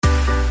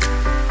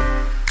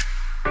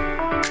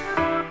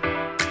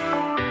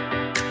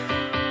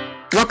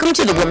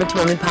Welcome to the Woman to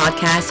Woman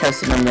podcast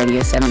hosted on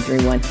Radio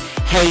 731.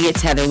 Hey,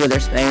 it's Heather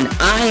Witherspoon.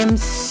 I am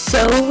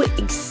so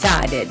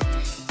excited.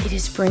 It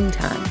is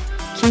springtime.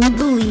 Can you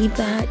believe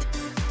that?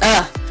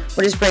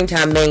 What does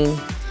springtime mean?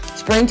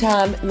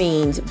 Springtime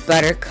means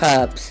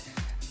buttercups,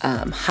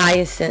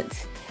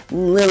 hyacinths,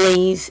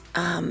 lilies,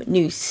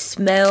 new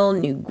smell,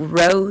 new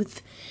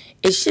growth.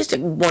 It's just a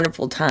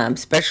wonderful time,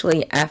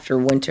 especially after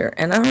winter.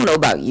 And I don't know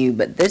about you,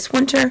 but this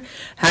winter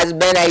has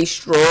been a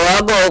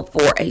struggle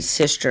for a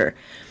sister.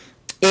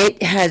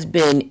 It has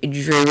been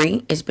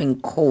dreary. It's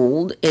been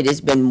cold. It has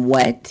been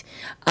wet.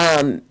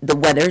 The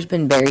weather's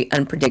been very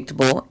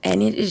unpredictable.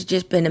 And it has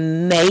just been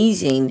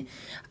amazing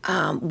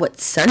what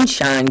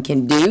sunshine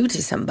can do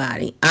to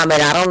somebody. I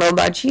mean, I don't know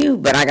about you,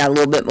 but I got a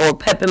little bit more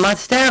pep in my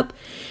step.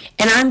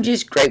 And I'm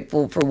just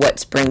grateful for what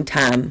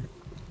springtime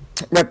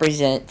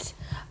represents.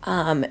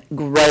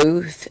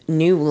 Growth,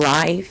 new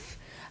life,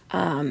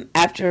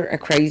 after a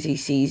crazy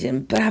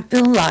season. But I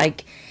feel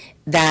like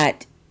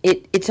that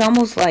it's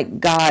almost like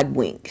God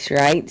winks,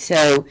 right?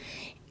 So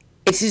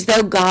it's as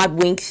though God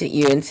winks at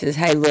you and says,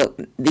 hey, look,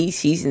 these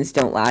seasons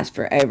don't last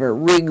forever,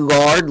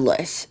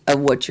 regardless of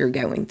what you're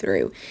going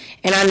through.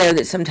 And I know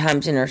that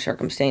sometimes in our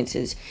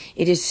circumstances,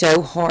 it is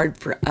so hard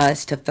for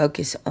us to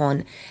focus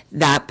on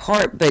that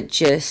part, but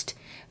just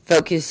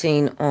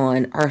focusing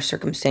on our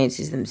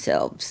circumstances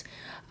themselves.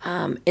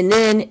 And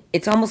then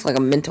it's almost like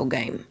a mental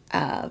game.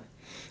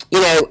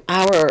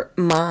 Our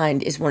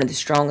mind is one of the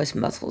strongest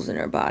muscles in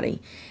our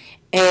body.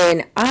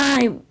 And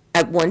I,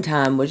 at one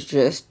time, was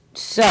just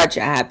such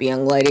a happy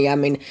young lady. I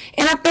mean,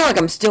 and I feel like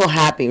I'm still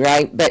happy,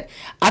 right? But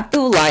I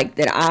feel like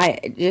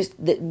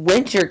that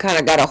winter kind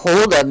of got a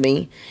hold of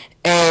me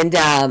and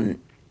kind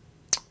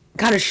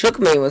of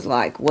shook me. It was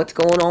like, what's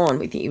going on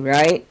with you,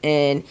 right?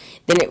 And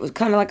then it was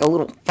kind of like a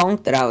little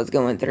funk that I was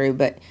going through.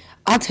 But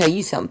I'll tell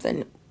you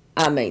something.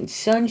 I mean,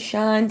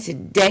 sunshine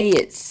today,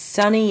 it's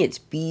sunny, it's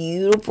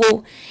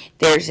beautiful,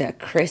 there's a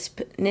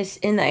crispness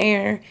in the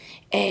air,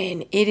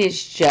 and it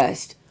is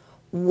just,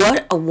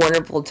 what a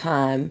wonderful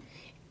time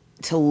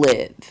to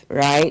live,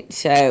 right?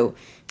 So,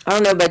 I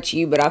don't know about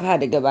you, but I've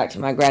had to go back to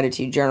my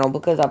gratitude journal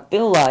because I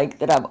feel like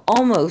that I've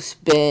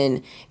almost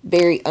been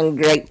very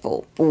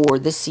ungrateful for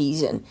the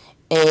season.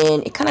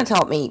 And it kind of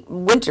taught me,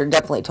 winter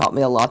definitely taught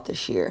me a lot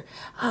this year.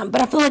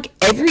 But I feel like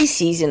every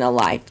season of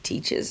life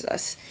teaches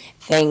us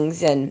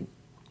things. And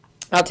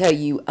I'll tell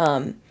you,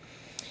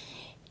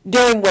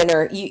 during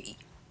winter,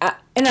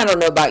 and I don't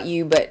know about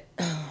you, but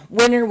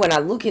winter, when I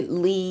look at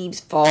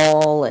leaves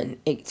fall and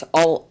it's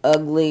all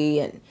ugly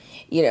and,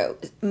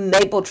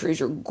 maple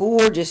trees are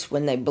gorgeous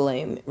when they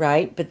bloom,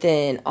 right? But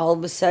then all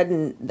of a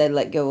sudden they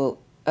let go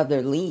of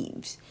their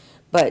leaves.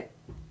 But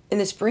in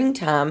the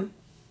springtime,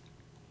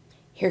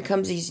 here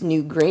comes these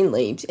new green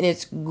leaves, and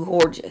it's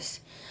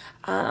gorgeous.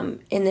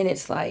 And then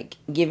it's like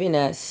giving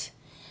us,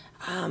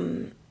 a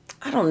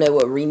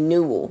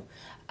renewal.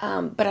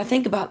 But I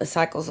think about the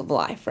cycles of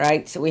life,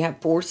 right? So we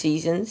have 4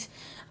 seasons.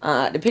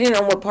 Depending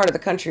on what part of the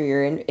country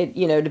you're in,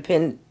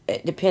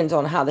 it depends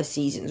on how the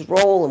seasons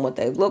roll and what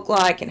they look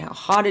like and how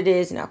hot it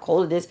is and how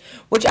cold it is,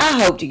 which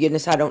I hope to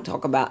goodness I don't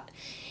talk about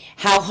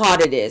how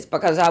hot it is,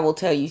 because I will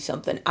tell you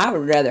something. I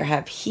would rather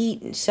have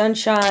heat and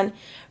sunshine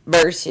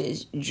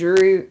versus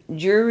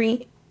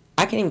dreary.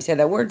 I can't even say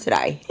that word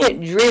today.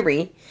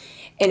 Dreary.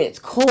 And it's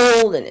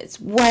cold and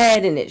it's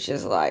wet and it's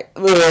just like,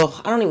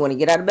 ugh, I don't even want to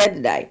get out of bed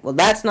today. Well,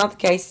 that's not the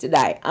case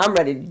today. I'm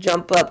ready to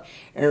jump up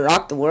and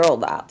rock the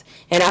world out.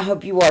 And I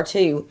hope you are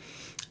too.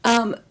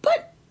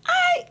 But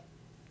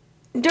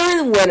during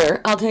the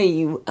winter, I'll tell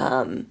you,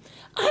 I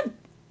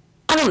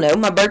don't know,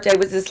 my birthday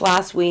was this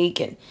last week.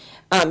 And,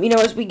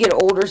 as we get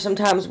older,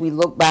 sometimes we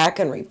look back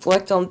and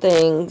reflect on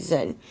things,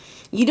 and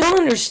you don't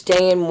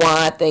understand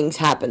why things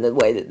happen the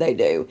way that they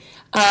do.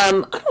 I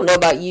don't know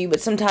about you, but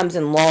sometimes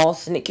in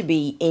loss, and it could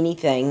be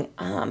anything,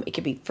 it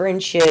could be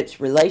friendships,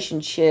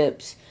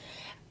 relationships,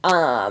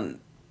 the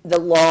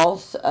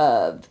loss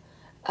of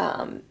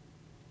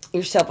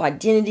your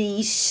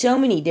self-identity, so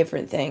many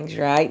different things,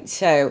 right?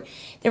 So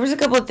there was a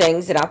couple of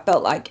things that I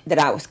felt like that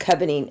I was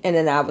coveting, and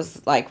then I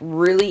was like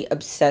really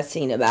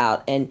obsessing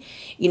about, and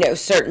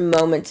certain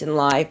moments in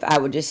life I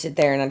would just sit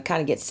there and I'd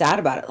kind of get sad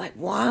about it, like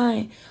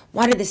why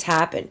did this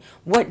happen?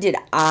 What did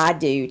I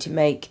do to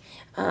make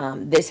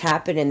this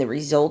happen, and the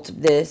result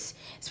of this,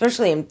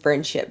 especially in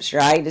friendships,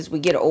 right? As we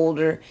get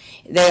older,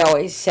 they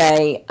always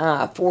say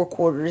 4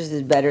 quarters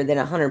is better than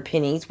 100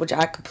 pennies, which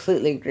I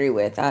completely agree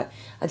with. I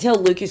tell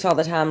Lucas all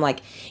the time,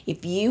 like,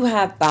 if you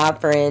have 5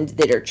 friends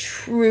that are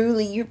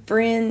truly your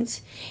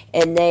friends,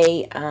 and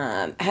they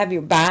have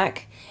your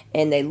back,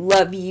 and they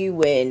love you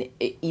when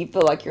you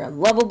feel like you're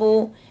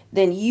unlovable,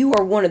 then you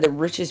are one of the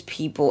richest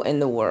people in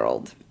the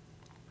world.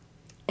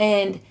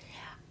 And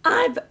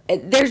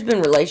there's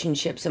been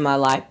relationships in my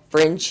life,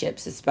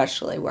 friendships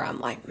especially, where I'm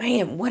like,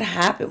 man, what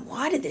happened?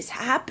 Why did this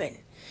happen?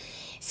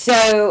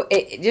 So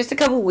just a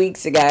couple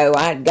weeks ago,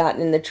 I had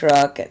gotten in the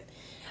truck, and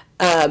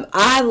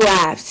I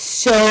laughed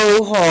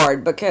so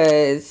hard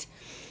because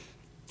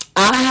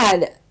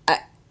I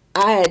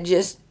had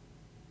just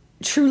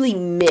truly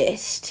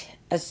missed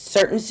a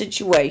certain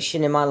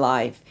situation in my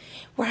life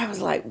where I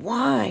was like,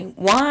 why?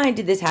 Why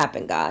did this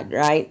happen, God,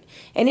 right?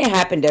 And it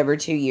happened over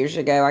 2 years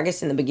ago, I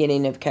guess in the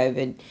beginning of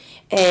COVID.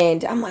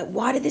 And I'm like,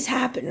 why did this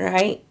happen,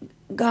 right?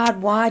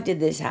 God, why did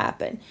this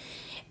happen?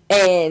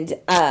 And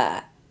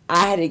I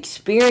had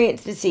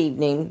experienced this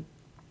evening,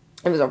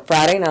 it was on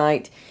Friday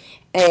night,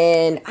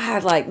 and I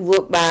had like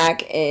looked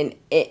back and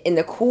in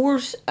the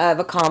course of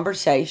a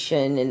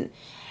conversation and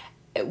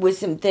with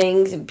some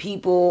things and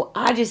people,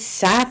 I just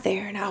sat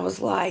there and I was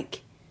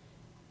like,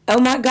 oh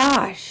my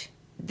gosh,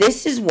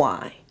 this is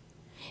why.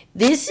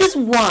 This is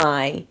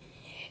why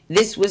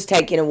this was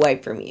taken away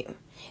from you.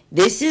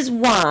 This is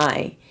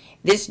why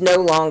this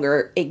no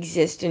longer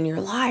exists in your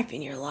life.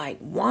 And you're like,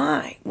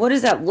 why? What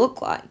does that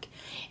look like?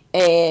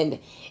 And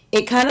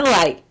it kind of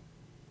like,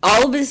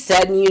 all of a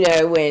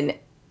sudden, when,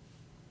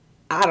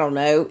 I don't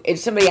know, if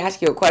somebody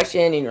asks you a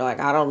question and you're like,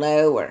 I don't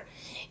know, or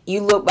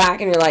you look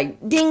back and you're like,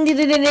 ding, ding,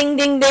 ding, ding,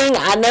 ding, ding,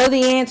 I know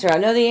the answer,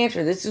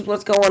 this is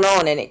what's going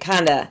on, and it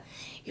kind of,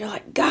 you're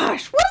like,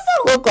 gosh, what does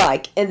that look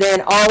like? And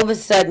then all of a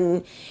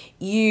sudden,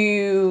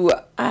 you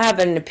have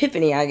an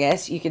epiphany, I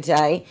guess you could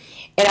say,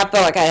 and I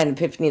felt like I had an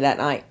epiphany that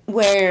night,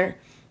 where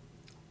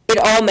it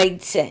all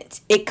made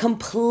sense. It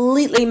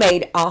completely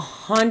made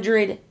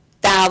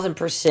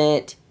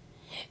 100,000%.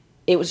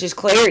 It was just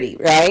clarity,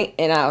 right?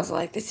 And I was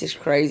like, this is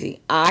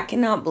crazy. I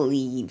cannot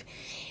believe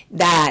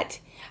that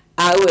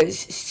I was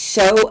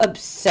so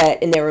upset.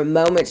 And there were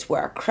moments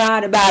where I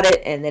cried about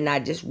it. And then I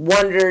just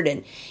wondered.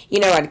 And,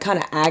 I'd kind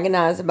of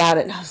agonize about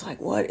it. And I was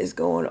like, what is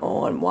going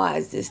on? Why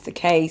is this the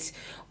case?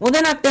 Well,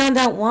 then I found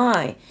out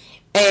why.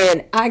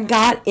 And I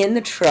got in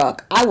the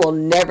truck. I will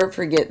never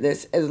forget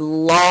this as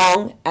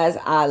long as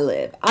I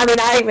live. I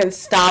mean, I even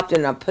stopped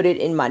and I put it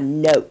in my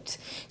notes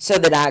so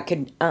that I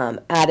could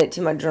add it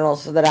to my journal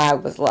so that I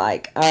was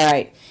like, all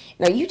right.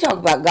 Now, you talk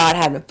about God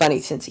having a funny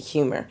sense of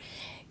humor.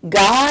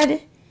 I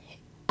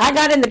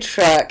got in the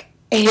truck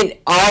and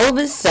all of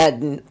a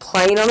sudden,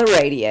 playing on the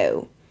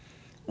radio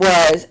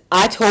was,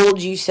 I told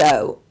you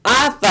so.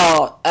 I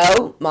thought,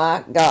 oh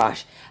my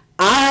gosh.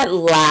 I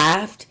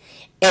laughed.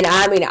 And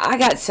I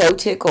got so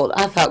tickled.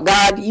 I thought,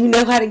 God, you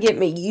know how to get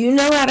me. You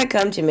know how to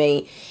come to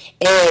me.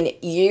 And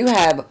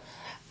I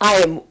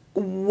am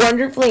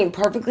wonderfully and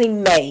perfectly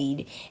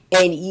made.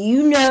 And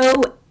you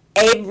know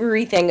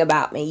everything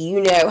about me. You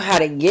know how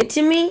to get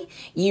to me.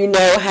 You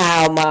know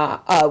how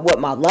what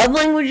my love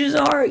languages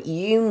are.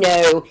 You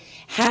know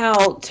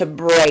how to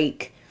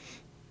break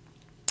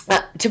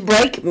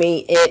me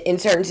in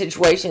certain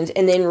situations,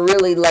 and then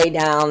really lay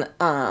down,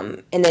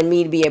 and then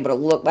me to be able to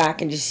look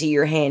back and just see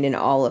your hand in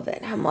all of it.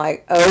 And I'm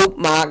like, oh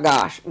my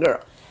gosh, girl.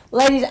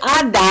 Ladies,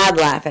 I died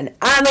laughing.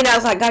 I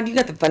was like, God, you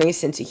got the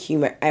funniest sense of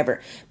humor ever.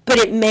 But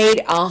it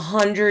made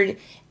 100,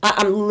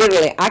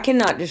 I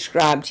cannot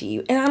describe to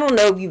you, and I don't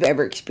know if you've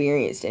ever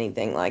experienced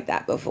anything like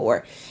that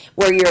before,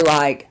 where you're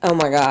like, oh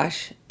my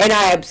gosh. And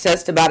I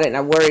obsessed about it and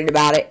I worried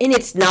about it. And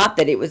it's not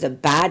that it was a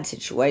bad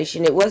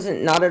situation. It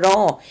wasn't, not at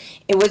all.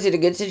 Was it a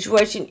good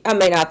situation?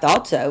 I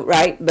thought so,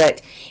 right?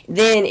 But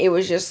then it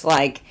was just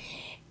like,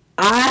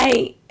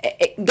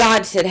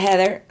 God said,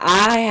 Heather,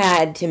 I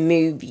had to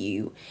move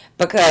you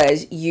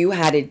because you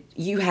had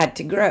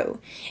to grow.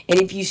 And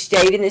if you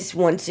stayed in this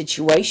one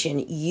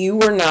situation, you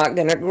were not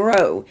going to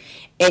grow.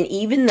 And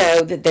even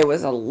though that there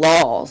was a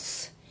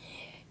loss,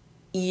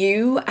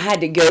 you had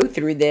to go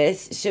through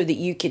this so that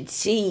you could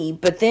see.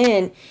 But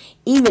then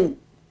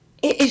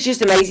it's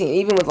just amazing,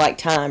 even with like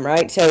time,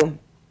 right? So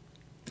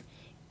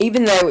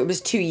even though it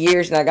was 2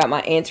 years and I got my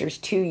answers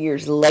 2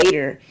 years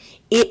later,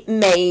 it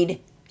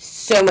made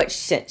so much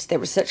sense. There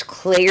was such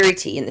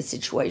clarity in the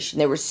situation.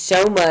 There was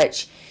so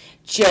much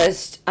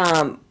just,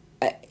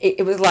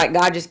 it was like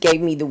God just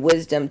gave me the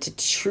wisdom to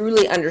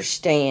truly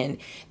understand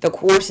the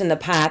course and the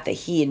path that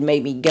He had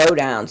made me go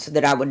down so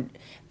that I would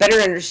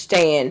better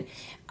understand,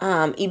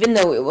 even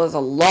though it was a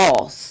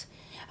loss,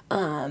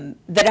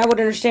 that I would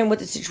understand what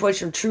the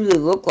situation truly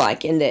looked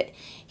like, and that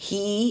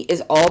He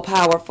is all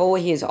powerful,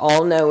 He is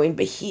all knowing,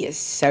 but He is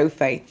so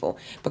faithful.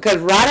 Because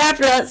right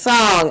after that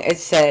song, it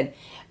said,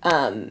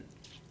 I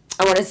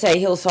want to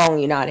say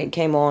Hillsong United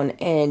came on,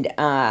 and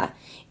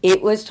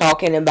it was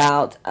talking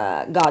about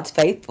God's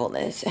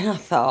faithfulness. And I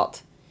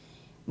thought,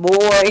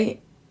 boy,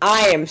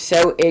 I am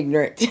so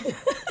ignorant.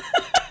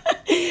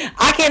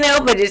 I can't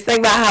help but just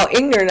think about how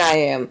ignorant I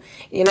am.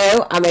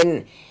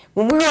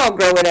 When we're all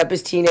growing up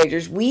as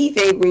teenagers, we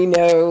think we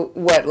know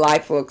what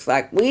life looks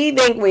like. We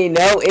think we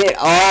know it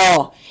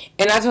all.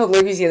 And I told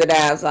Lucas the other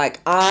day, I was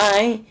like,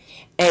 I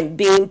am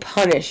being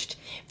punished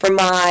for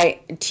my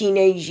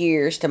teenage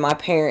years to my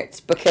parents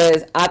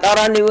because I thought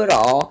I knew it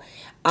all.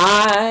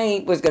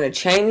 I was going to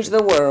change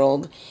the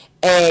world,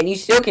 and you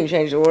still can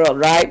change the world,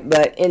 right?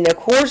 But in the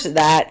course of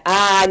that,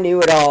 I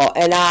knew it all,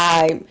 and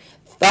I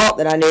thought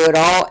that I knew it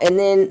all. And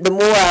then the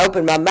more I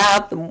opened my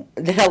mouth,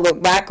 that I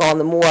look back on,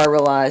 the more I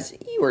realized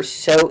you were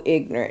so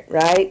ignorant,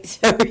 right?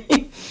 So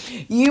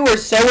you were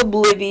so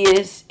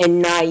oblivious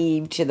and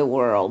naive to the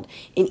world.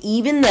 And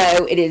even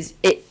though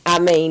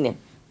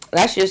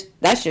That's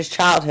just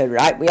childhood,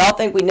 right? We all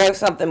think we know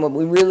something when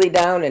we really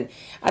don't. And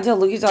I tell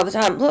Lucas all the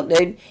time, look,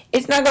 dude,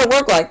 it's not gonna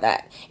work like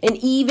that. And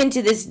even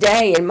to this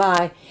day, in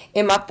my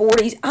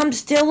 40s, I'm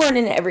still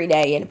learning every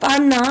day. And if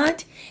I'm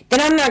not,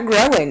 then I'm not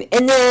growing.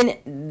 And then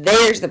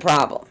there's the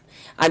problem.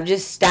 I'm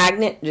just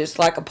stagnant, just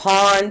like a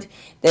pond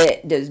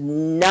that does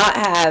not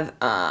have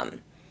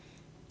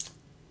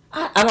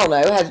I don't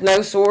know, has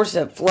no source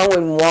of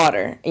flowing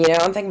water.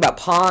 I'm thinking about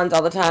ponds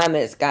all the time,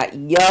 and it's got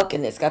yuck,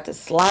 and it's got the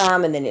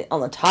slime, and then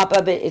on the top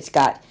of it,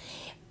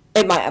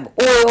 it might have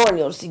oil, and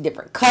you'll see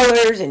different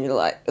colors, and you're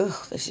like,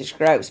 ugh, this is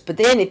gross. But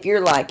then if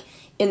you're like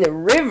in the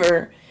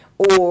river,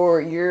 or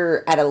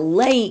you're at a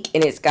lake,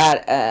 and it's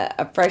got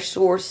a fresh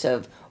source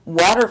of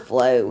water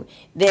flow,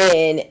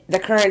 then the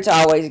current's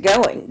always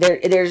going.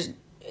 There's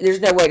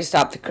no way to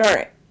stop the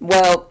current.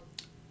 Well,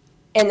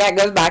 and that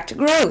goes back to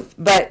growth,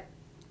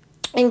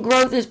 and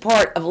growth is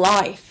part of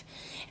life.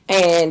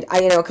 And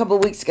a couple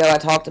of weeks ago, I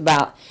talked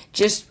about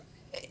just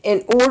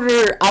in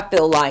order, I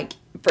feel like,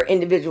 for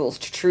individuals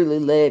to truly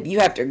live,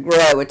 you have to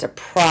grow. It's a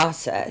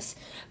process,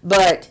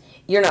 but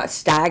you're not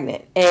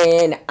stagnant.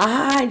 And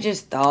I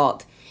just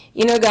thought,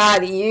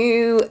 God,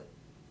 even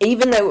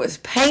though it was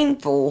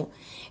painful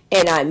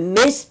and I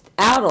missed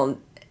out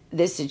on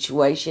this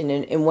situation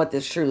and what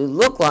this truly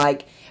looked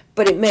like,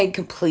 but it made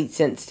complete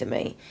sense to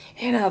me.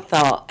 And I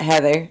thought,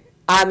 Heather,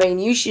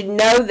 you should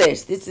know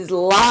this. This is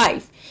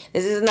life.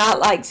 This is not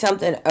like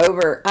something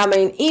over.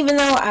 Even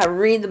though I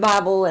read the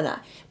Bible and I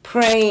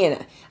pray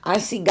and I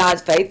see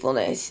God's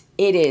faithfulness,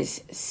 it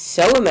is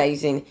so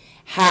amazing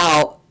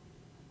how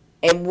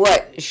and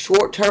what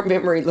short-term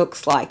memory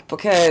looks like,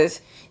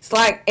 because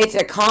it's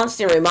a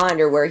constant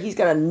reminder where he's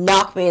going to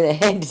knock me in the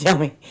head to tell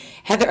me,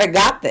 Heather, I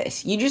got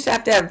this. You just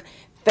have to have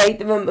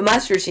faith of a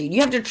mustard seed. You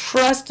have to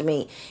trust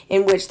me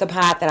in which the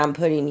path that I'm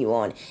putting you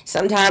on.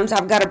 Sometimes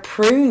I've got to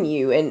prune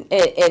you, and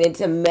it's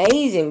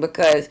amazing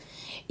because,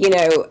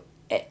 and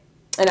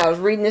I was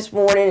reading this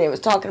morning, and it was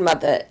talking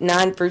about the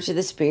 9 fruits of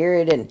the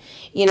Spirit, and,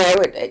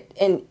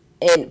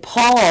 and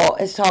Paul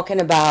is talking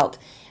about,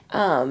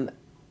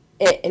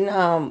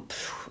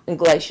 in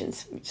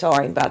Galatians,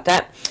 sorry about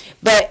that,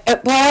 but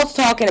Paul's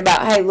talking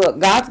about, hey, look,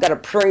 God's got to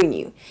prune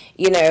you,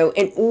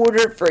 in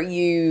order for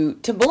you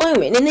to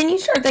bloom. And then you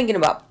start thinking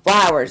about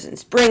flowers and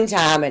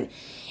springtime, and,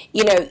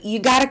 you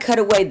got to cut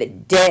away the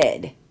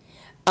dead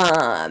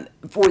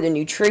for the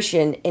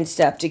nutrition and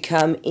stuff to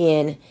come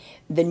in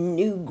the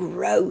new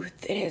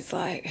growth. And it's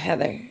like,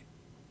 Heather,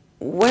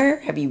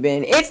 where have you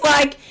been? It's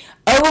like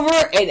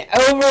over and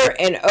over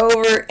and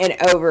over and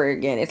over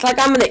again. It's like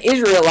I'm in the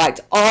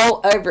Israelites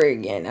all over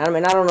again. I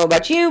don't know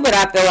about you, but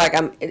I feel like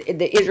I'm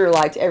the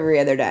Israelites every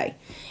other day.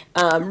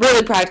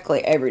 Really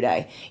practically every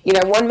day.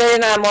 1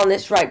 minute I'm on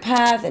this right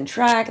path and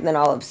track, and then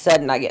all of a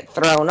sudden I get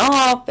thrown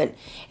off, and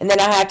then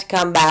I have to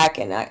come back,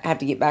 and I have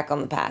to get back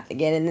on the path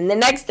again. And then the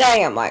next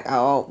day I'm like,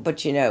 oh,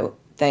 but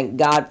thank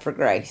God for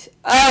grace.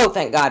 Oh,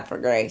 thank God for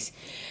grace.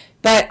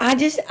 But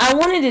I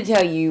wanted to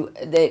tell you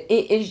that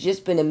it has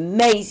just been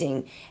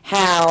amazing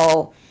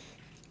how,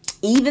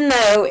 even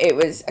though it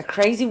was a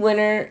crazy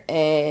winter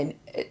and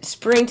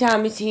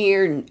springtime is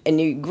here and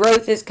new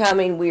growth is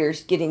coming, we are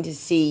getting to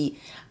see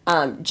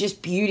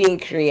just beauty and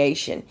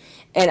creation.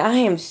 And I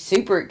am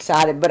super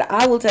excited, but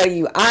I will tell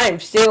you,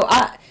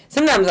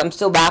 sometimes I'm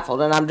still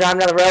baffled, and I'm driving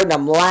down the road and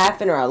I'm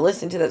laughing, or I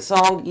listen to that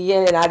song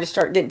again and I just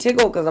start getting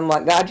tickled because I'm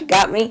like, God, you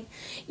got me.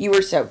 You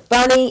were so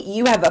funny.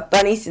 You have a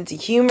funny sense of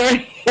humor,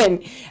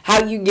 and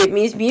how you get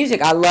me is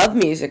music. I love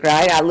music,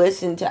 right? I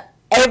listen to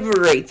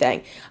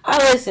everything. I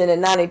listen to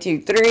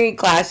 92.3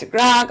 Classic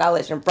Rock. I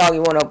listen to Froggy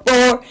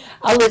 104.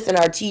 I listen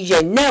to our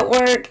TJ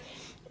Network.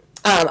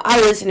 I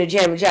listen to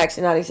Jamie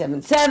Jackson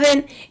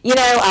 97.7.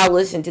 I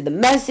listen to The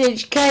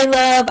Message,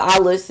 K-Love. I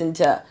listen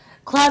to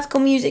classical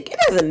music. It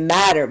doesn't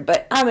matter,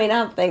 but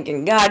I'm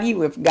thinking, God,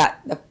 you have got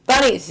the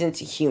funniest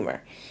sense of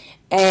humor.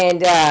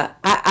 And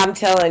I'm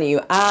telling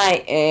you,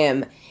 I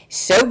am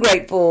so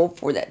grateful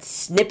for that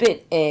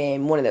snippet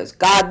and one of those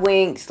God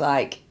winks,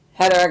 like,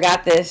 Heather, I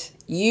got this.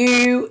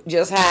 You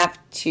just have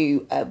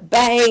to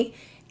obey,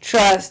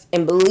 trust,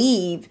 and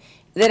believe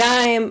that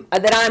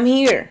I'm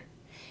here,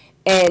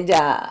 and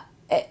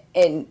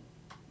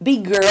be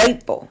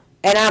grateful.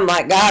 And I'm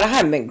like, God, I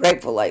haven't been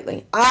grateful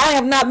lately. I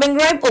have not been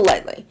grateful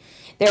lately.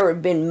 There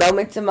have been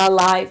moments in my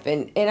life,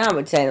 and I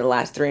would say in the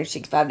last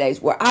 365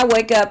 days, where I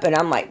wake up and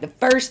I'm like, the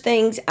first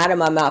things out of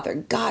my mouth are,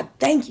 God,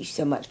 thank you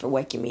so much for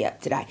waking me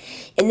up today.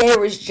 And there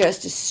was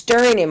just a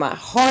stirring in my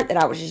heart that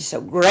I was just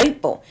so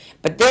grateful.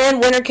 But then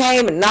winter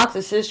came and knocked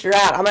the sister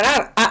out.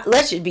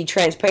 Let's just be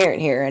transparent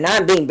here, and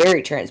I'm being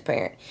very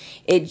transparent.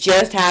 It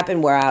just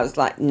happened where I was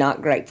like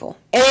not grateful.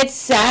 And it's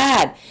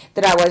sad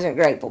that I wasn't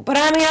grateful. But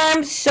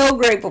I'm so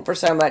grateful for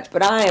so much.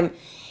 But I am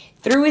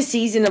through a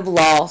season of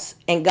loss,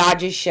 and God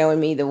just showing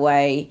me the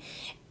way.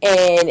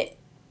 And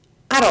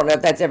I don't know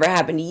if that's ever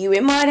happened to you.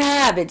 It might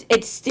have.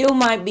 It still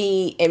might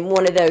be in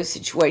one of those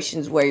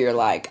situations where you're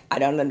like, I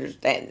don't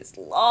understand this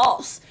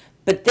loss.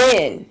 But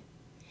then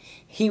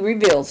he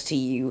reveals to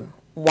you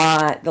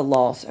why the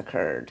loss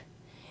occurred.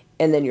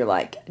 And then you're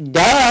like,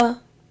 duh.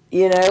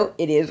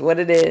 It is what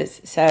it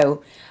is.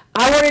 So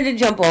I wanted to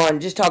jump on,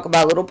 just talk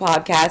about a little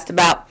podcast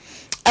about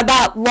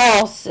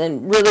loss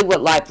and really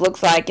what life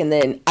looks like, and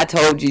then I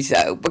told you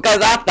so, because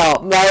I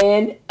thought,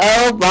 man,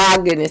 oh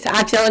my goodness,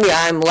 I'm telling you,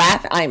 I'm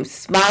laughing, I am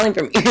smiling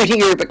from ear to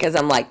ear, because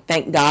I'm like,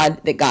 thank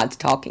God that God's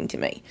talking to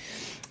me,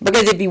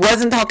 because if he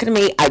wasn't talking to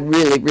me, I'd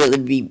really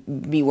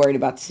be worried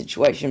about the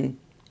situation.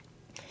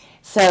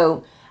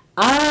 So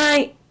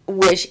I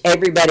wish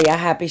everybody a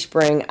happy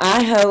spring.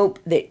 I hope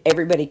that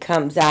everybody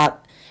comes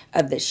out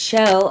of the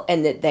shell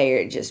and that they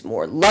are just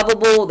more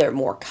lovable, they're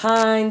more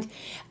kind,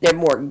 they're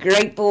more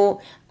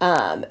grateful,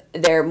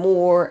 they're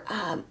more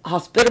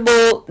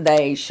hospitable,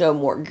 they show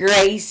more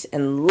grace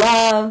and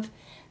love,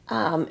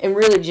 and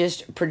really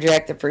just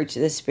project the fruits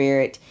of the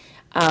Spirit,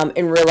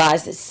 and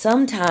realize that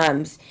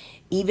sometimes,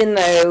 even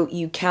though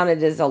you count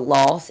it as a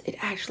loss, it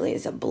actually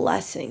is a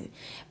blessing,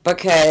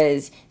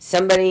 because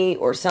somebody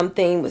or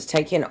something was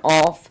taken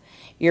off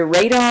your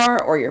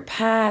radar or your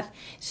path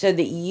so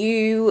that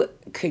you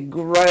could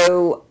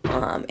grow,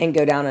 and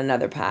go down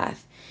another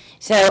path.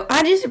 So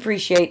I just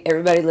appreciate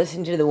everybody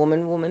listening to the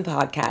Woman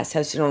podcast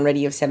hosted on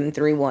Radio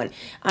 731.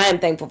 I am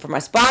thankful for my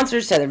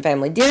sponsor, Southern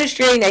Family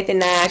Dentistry. Nathan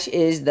Nash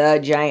is the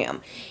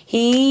jam.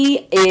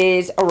 He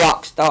is a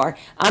rock star.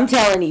 I'm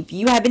telling you, if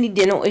you have any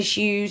dental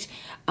issues,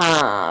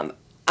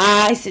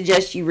 I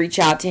suggest you reach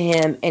out to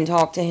him and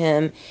talk to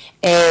him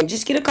and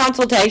just get a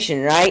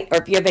consultation, right?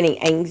 Or if you have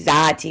any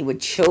anxiety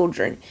with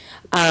children,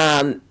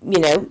 then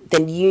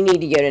you need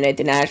to go to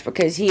Nathan Nash,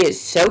 because he is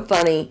so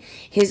funny.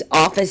 His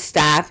office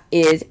staff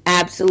is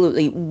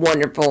absolutely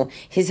wonderful.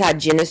 His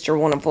hygienists are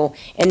wonderful,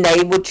 and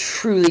they will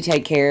truly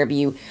take care of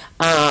you.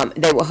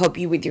 They will help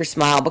you with your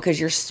smile, because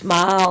your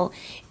smile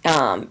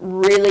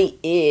really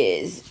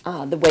is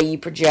the way you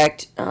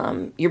project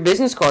your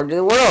business card to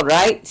the world,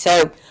 right?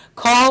 So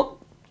call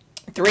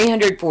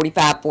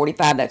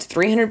 345-45. That's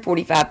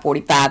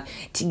 345-45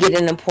 to get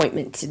an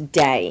appointment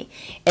today.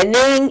 And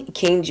then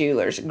King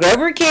Jewelers,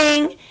 Grover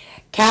King,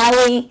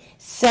 Callie,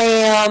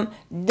 Sam,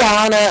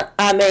 Donna.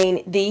 I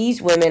mean,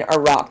 these women are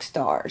rock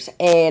stars,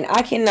 and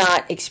I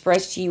cannot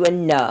express to you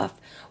enough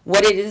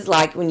what it is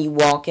like when you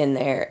walk in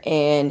there,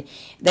 and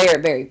they are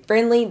very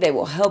friendly. They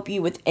will help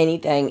you with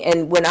anything.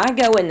 And when I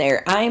go in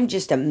there, I am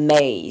just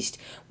amazed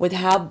with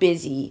how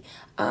busy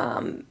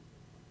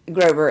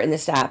Grover and the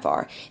staff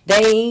are.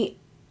 They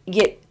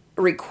get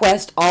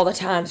requests all the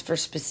times for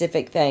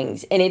specific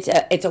things, and it's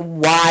a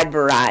wide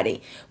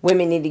variety.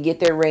 Women need to get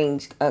their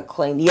rings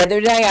cleaned. The other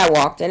day I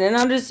walked in, and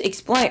I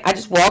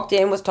just walked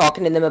in, was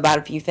talking to them about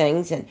a few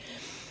things, and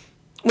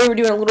we were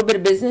doing a little bit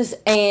of business,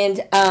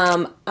 and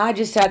I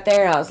just sat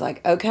there, and I was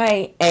like,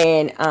 okay.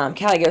 And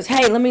Callie goes,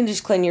 hey, let me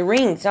just clean your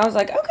rings. And I was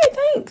like, okay,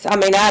 thanks. I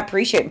mean, I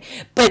appreciate it.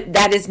 But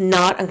that is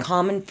not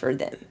uncommon for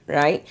them,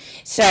 right?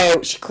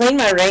 So she cleaned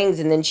my rings,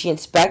 and then she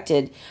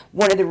inspected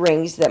one of the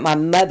rings that my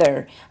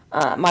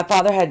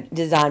father had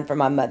designed for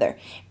my mother.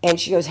 And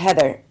she goes,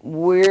 Heather,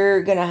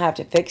 we're going to have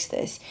to fix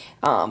this.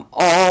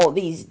 All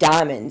these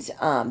diamonds,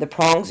 the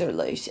prongs are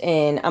loose.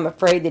 And I'm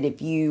afraid that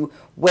if you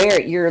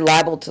wear it, you're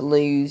liable to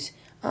lose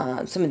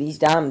some of these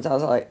diamonds. I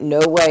was like,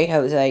 no way,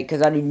 Jose,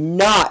 because I do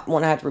not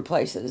want to have to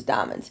replace those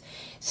diamonds.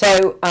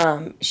 So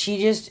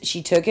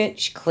she took it,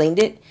 she cleaned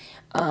it.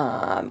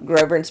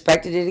 Grover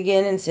inspected it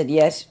again and said,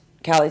 yes,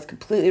 Callie's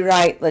completely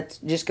right. Let's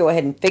just go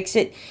ahead and fix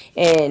it,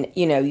 and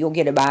you'll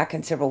get it back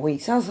in several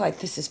weeks. I was like,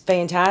 this is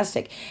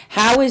fantastic.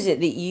 How is it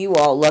that you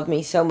all love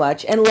me so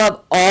much and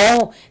love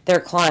all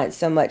their clients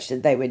so much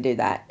that they would do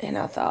that? And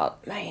I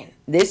thought, man,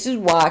 this is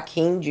why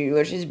King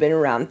Jewelers has been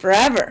around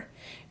forever,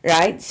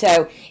 right?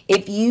 So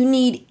if you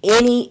need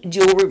any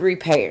jewelry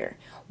repair,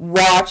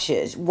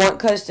 watches, want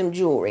custom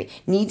jewelry,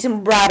 need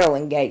some bridal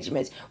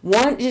engagements,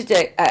 want just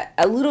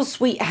a little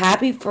sweet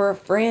happy for a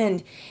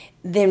friend,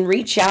 then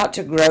reach out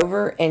to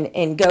Grover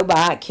and go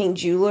by King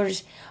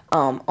Jewelers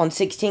on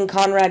 16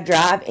 Conrad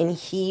Drive, and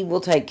he will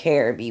take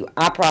care of you.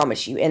 I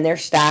promise you. And their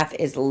staff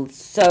is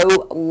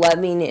so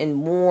loving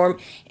and warm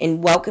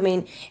and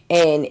welcoming,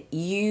 and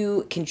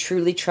you can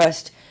truly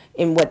trust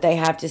in what they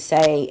have to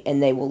say,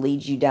 and they will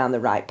lead you down the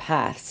right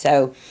path.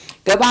 So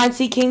go by and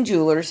see King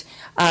Jewelers,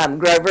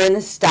 Grover and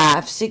the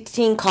staff,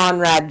 16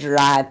 Conrad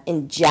Drive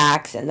in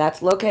Jackson.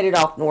 That's located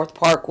off North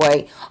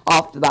Parkway,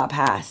 off the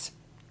bypass.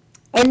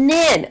 And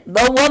then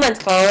the Woman's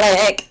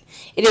Clinic.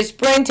 It is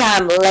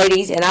springtime,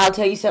 ladies, and I'll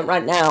tell you something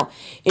right now.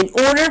 In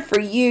order for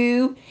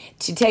you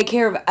to take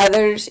care of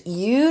others,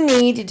 you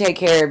need to take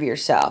care of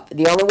yourself.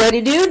 The only way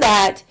to do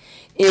that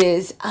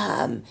is,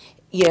 go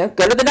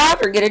to the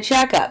doctor, get a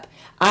checkup.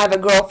 I have a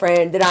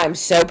girlfriend that I'm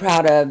so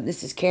proud of.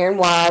 This is Karen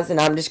Wise, and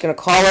I'm just going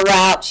to call her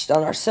out. She's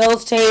on our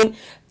sales team.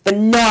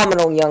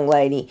 Phenomenal young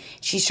lady.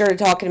 She started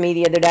talking to me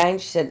the other day,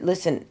 and she said,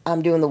 listen,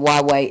 I'm doing the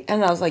Y-Way.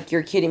 And I was like,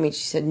 you're kidding me.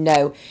 She said,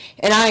 no.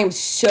 And I am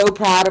so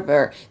proud of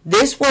her.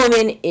 This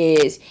woman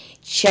is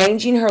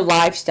changing her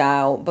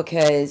lifestyle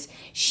because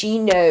she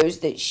knows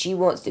that she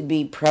wants to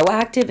be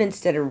proactive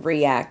instead of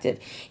reactive.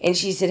 And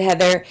she said,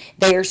 Heather,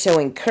 they are so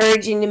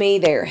encouraging to me.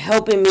 They are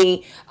helping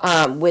me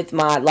with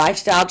my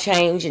lifestyle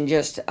change and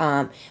just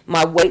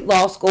my weight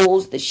loss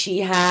goals that she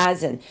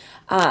has. And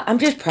I'm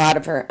just proud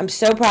of her. I'm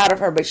so proud of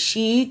her. But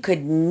she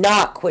could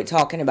not quit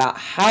talking about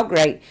how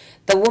great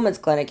the women's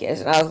clinic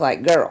is. And I was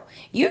like, girl,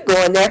 you're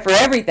going there for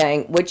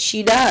everything, which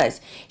she does.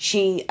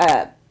 She,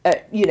 her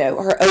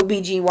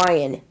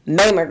OBGYN,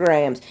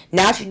 mammograms.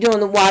 Now she's doing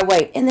the Y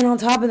weight. And then on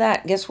top of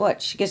that, guess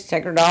what? She gets to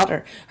take her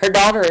daughter. Her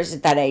daughter is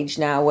at that age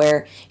now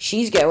where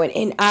she's going.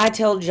 And I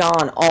tell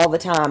John all the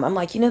time, I'm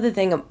like, the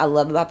thing I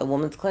love about the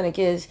women's clinic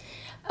is,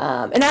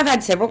 and I've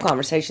had several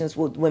conversations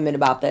with women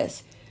about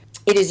this,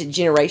 it is a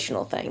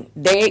generational thing.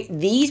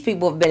 These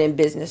people have been in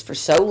business for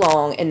so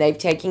long, and they've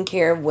taken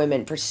care of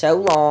women for so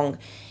long,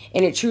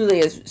 and it truly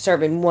is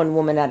serving one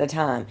woman at a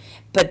time.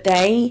 But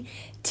they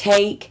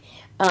take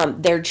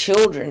their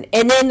children,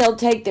 and then they'll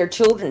take their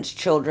children's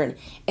children,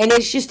 and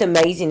it's just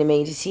amazing to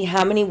me to see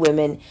how many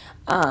women,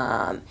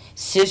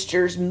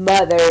 sisters,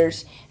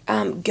 mothers,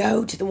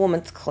 go to the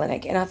women's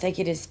clinic. And I think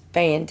it is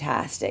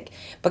fantastic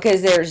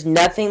because there's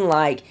nothing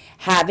like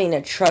having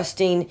a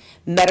trusting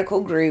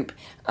medical group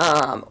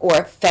or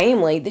a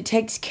family that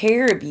takes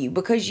care of you,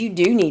 because you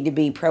do need to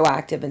be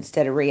proactive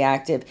instead of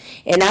reactive.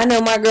 And I know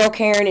my girl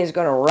Karen is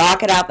going to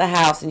rock it out the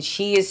house, and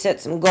she has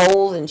set some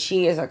goals and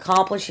she is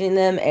accomplishing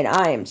them, and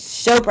I am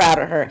so proud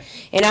of her.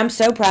 And I'm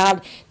so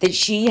proud that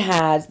she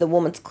has the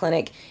women's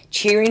clinic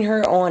cheering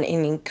her on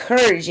and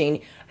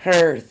encouraging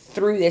her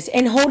through this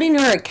and holding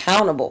her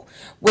accountable,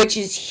 which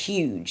is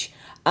huge.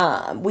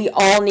 We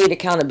all need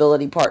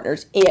accountability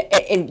partners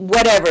in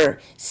whatever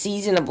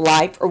season of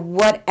life or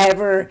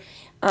whatever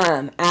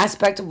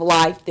aspect of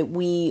life that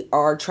we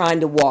are trying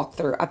to walk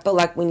through. I feel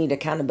like we need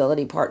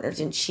accountability partners,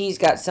 and she's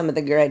got some of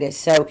the greatest.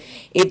 So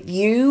if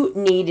you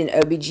need an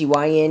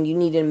OBGYN, you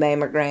need a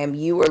mammogram,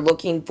 you are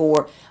looking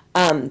for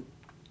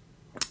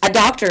a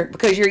doctor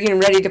because you're getting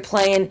ready to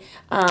plan,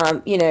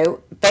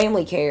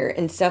 family care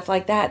and stuff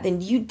like that, then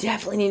you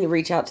definitely need to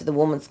reach out to the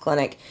women's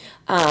clinic.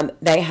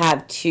 They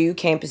have 2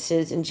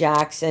 campuses in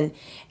Jackson,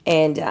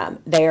 and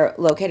they are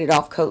located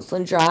off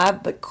Coastland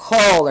Drive. But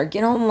call or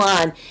get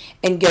online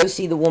and go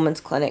see the women's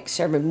clinic,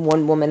 serving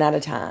one woman at a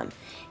time.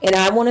 And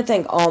I want to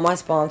thank all my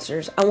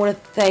sponsors. I want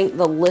to thank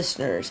the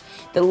listeners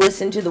that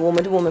listen to the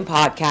Woman to Woman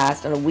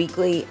podcast on a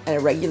weekly and a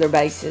regular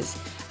basis.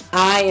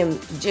 I am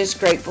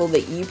just grateful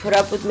that you put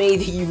up with me,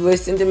 that you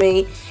listen to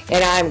me,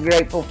 and I'm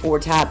grateful for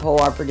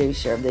Tadpole, our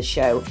producer of this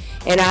show.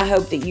 And I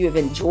hope that you have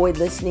enjoyed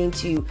listening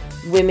to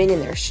women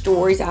and their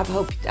stories. I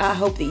hope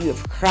that you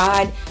have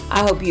cried.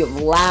 I hope you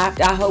have laughed.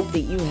 I hope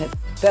that you have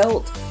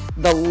felt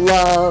the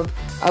love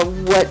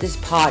of what this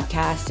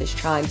podcast is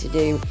trying to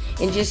do,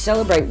 and just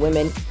celebrate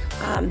women,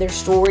 their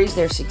stories,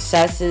 their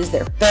successes,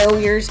 their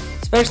failures,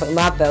 especially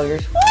my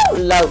failures. Woo,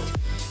 Lord.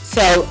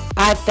 So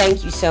I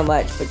thank you so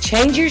much, but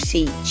change your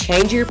seat,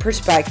 change your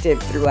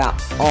perspective throughout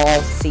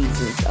all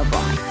seasons of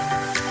life.